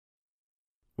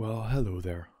Well, hello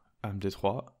there. I'm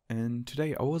Jethro, and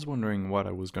today I was wondering what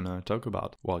I was gonna talk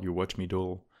about while you watch me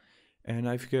doodle. And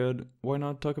I figured, why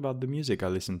not talk about the music I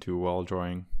listen to while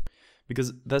drawing?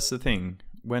 Because that's the thing,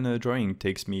 when a drawing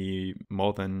takes me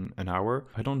more than an hour,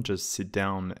 I don't just sit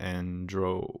down and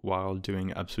draw while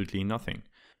doing absolutely nothing.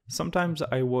 Sometimes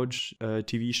I watch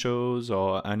TV shows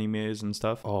or animes and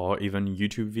stuff, or even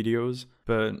YouTube videos,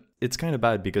 but it's kind of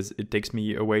bad because it takes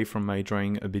me away from my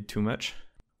drawing a bit too much.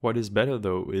 What is better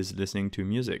though is listening to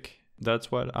music.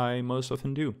 That's what I most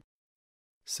often do.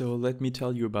 So let me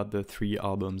tell you about the 3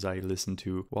 albums I listened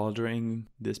to while drawing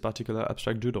this particular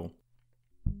abstract doodle.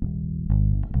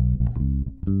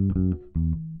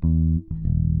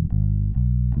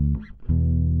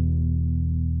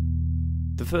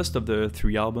 The first of the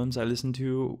 3 albums I listened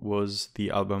to was the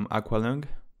album Aqualung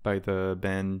by the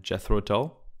band Jethro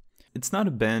Tull. It's not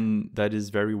a band that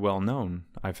is very well known,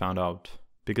 I found out,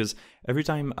 because every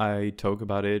time I talk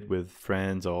about it with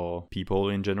friends or people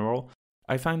in general,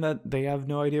 I find that they have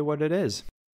no idea what it is.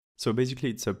 So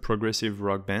basically it's a progressive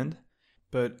rock band,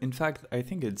 but in fact I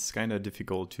think it's kind of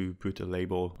difficult to put a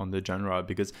label on the genre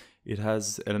because it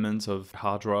has elements of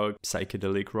hard rock,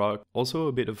 psychedelic rock, also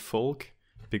a bit of folk,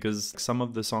 because some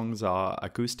of the songs are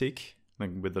acoustic,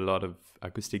 like with a lot of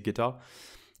acoustic guitar.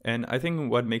 And I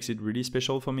think what makes it really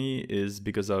special for me is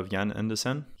because of Jan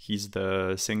Anderson. He's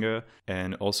the singer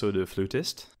and also the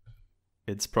flutist.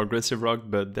 It's progressive rock,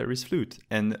 but there is flute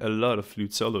and a lot of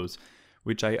flute solos,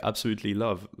 which I absolutely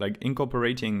love. Like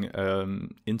incorporating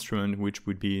an instrument which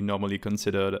would be normally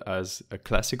considered as a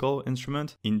classical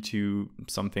instrument into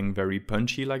something very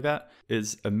punchy like that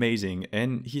is amazing.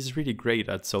 And he's really great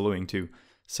at soloing too.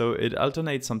 So it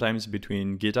alternates sometimes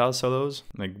between guitar solos,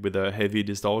 like with a heavy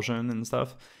distortion and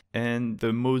stuff, and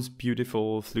the most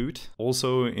beautiful flute,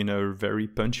 also in a very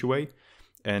punchy way,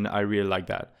 and I really like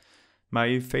that.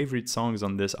 My favorite songs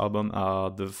on this album are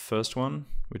the first one,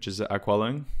 which is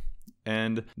Aqualung,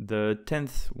 and the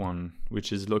 10th one,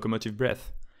 which is Locomotive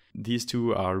Breath. These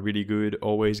 2 are really good,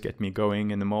 always get me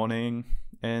going in the morning,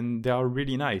 and they are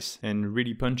really nice and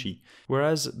really punchy.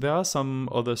 Whereas there are some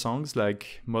other songs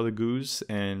like Mother Goose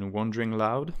and Wandering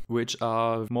Loud, which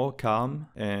are more calm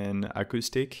and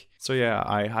acoustic. So yeah,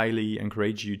 I highly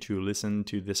encourage you to listen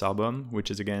to this album,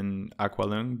 which is again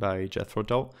Aqualung by Jethro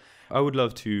Tull. I would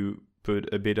love to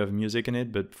put a bit of music in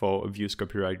it, but for obvious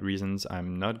copyright reasons,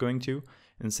 I'm not going to.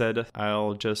 Instead,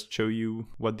 I'll just show you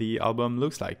what the album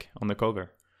looks like on the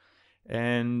cover.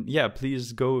 And yeah,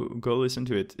 please go listen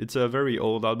to it. It's a very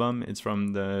old album. It's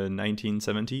from the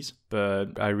 1970s,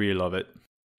 but I really love it.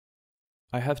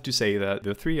 I have to say that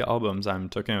the 3 albums I'm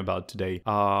talking about today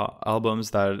are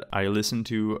albums that I listen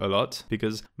to a lot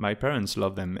because my parents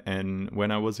love them. And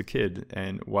when I was a kid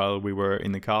and while we were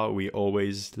in the car, we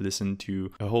always listened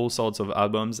to a whole sorts of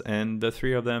albums, and the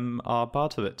 3 of them are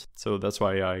part of it. So that's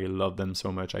why I love them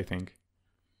so much, I think.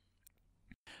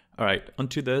 Alright, on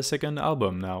to the second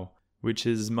album now, which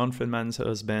is Manfred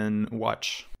Mann's band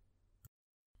Watch.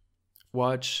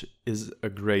 Watch is a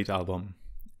great album,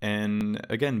 and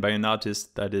again by an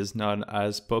artist that is not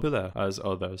as popular as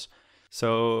others.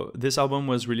 So this album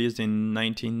was released in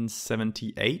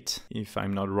 1978, if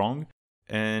I'm not wrong,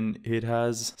 and it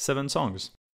has 7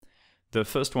 songs. The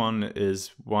first one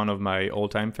is one of my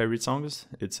all-time favorite songs.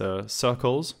 It's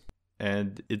Circles,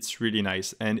 and it's really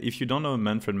nice. And if you don't know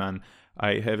Manfred Mann,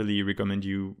 I heavily recommend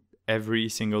you every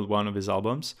single one of his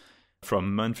albums,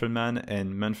 from Manfred Mann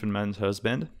and Manfred Mann's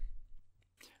Husband.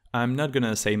 I'm not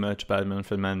gonna say much about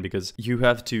Manfred Mann because you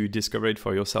have to discover it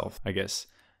for yourself, I guess.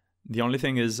 The only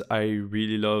thing is I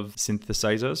really love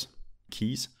synthesizers,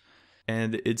 keys,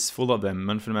 and it's full of them.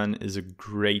 Manfred Mann is a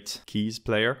great keys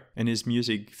player, and his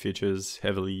music features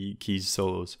heavily keys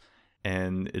solos,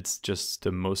 and it's just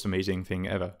the most amazing thing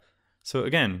ever. So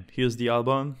again, here's the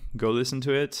album, go listen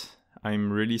to it.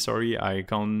 I'm really sorry I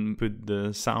can't put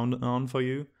the sound on for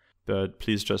you, but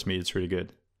please trust me, it's really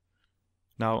good.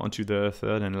 Now onto the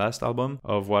third and last album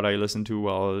of what I listened to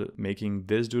while making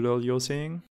this doodle you're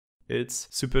seeing. It's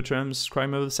Supertramp's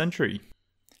Crime of the Century.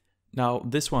 Now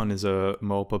this one is a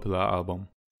more popular album.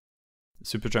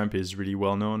 Supertramp is really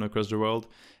well known across the world,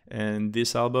 and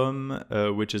this album,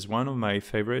 which is one of my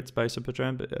favorites by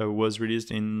Supertramp, was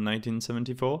released in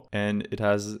 1974, and it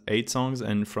has 8 songs,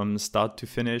 and from start to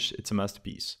finish it's a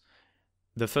masterpiece.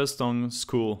 The first song,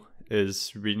 School,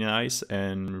 is really nice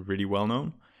and really well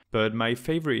known, but my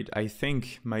favorite I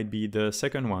think might be the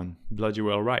second one, Bloody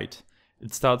Well Right.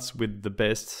 It starts with the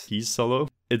best keys solo.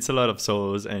 It's a lot of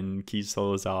solos, and keys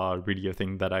solos are really a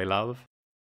thing that I love.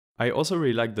 I also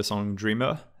really like the song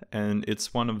Dreamer, and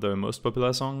it's one of the most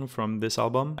popular songs from this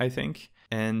album, I think.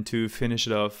 And to finish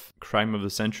it off, Crime of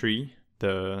the Century,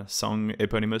 the song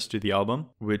eponymous to the album,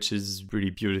 which is really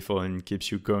beautiful and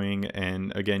keeps you going.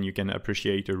 And again, you can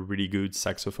appreciate a really good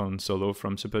saxophone solo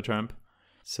from Supertramp.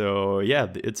 So yeah,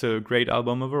 it's a great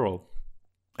album overall.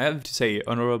 I have to say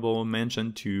honorable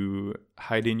mention to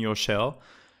Hide in Your Shell,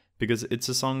 because it's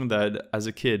a song that as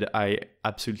a kid I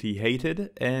absolutely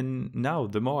hated, and now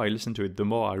the more I listen to it, the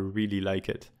more I really like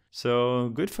it. So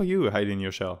good for you, Hide in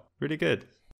Your Shell. Really good.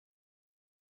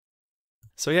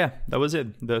 So yeah, that was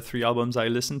it. The 3 albums I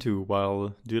listened to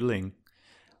while doodling.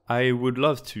 I would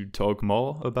love to talk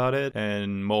more about it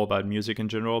and more about music in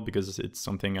general, because it's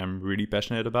something I'm really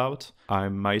passionate about. I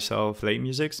myself play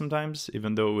music sometimes,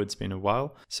 even though it's been a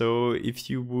while. So if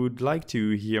you would like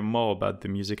to hear more about the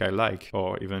music I like,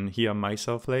 or even hear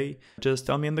myself play, just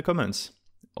tell me in the comments.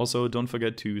 Also, don't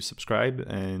forget to subscribe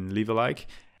and leave a like.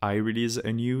 I release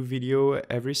a new video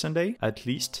every Sunday, at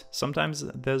least. Sometimes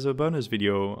there's a bonus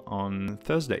video on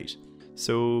Thursdays.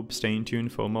 So stay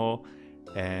tuned for more,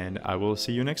 and I will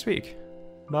see you next week.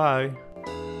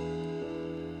 Bye!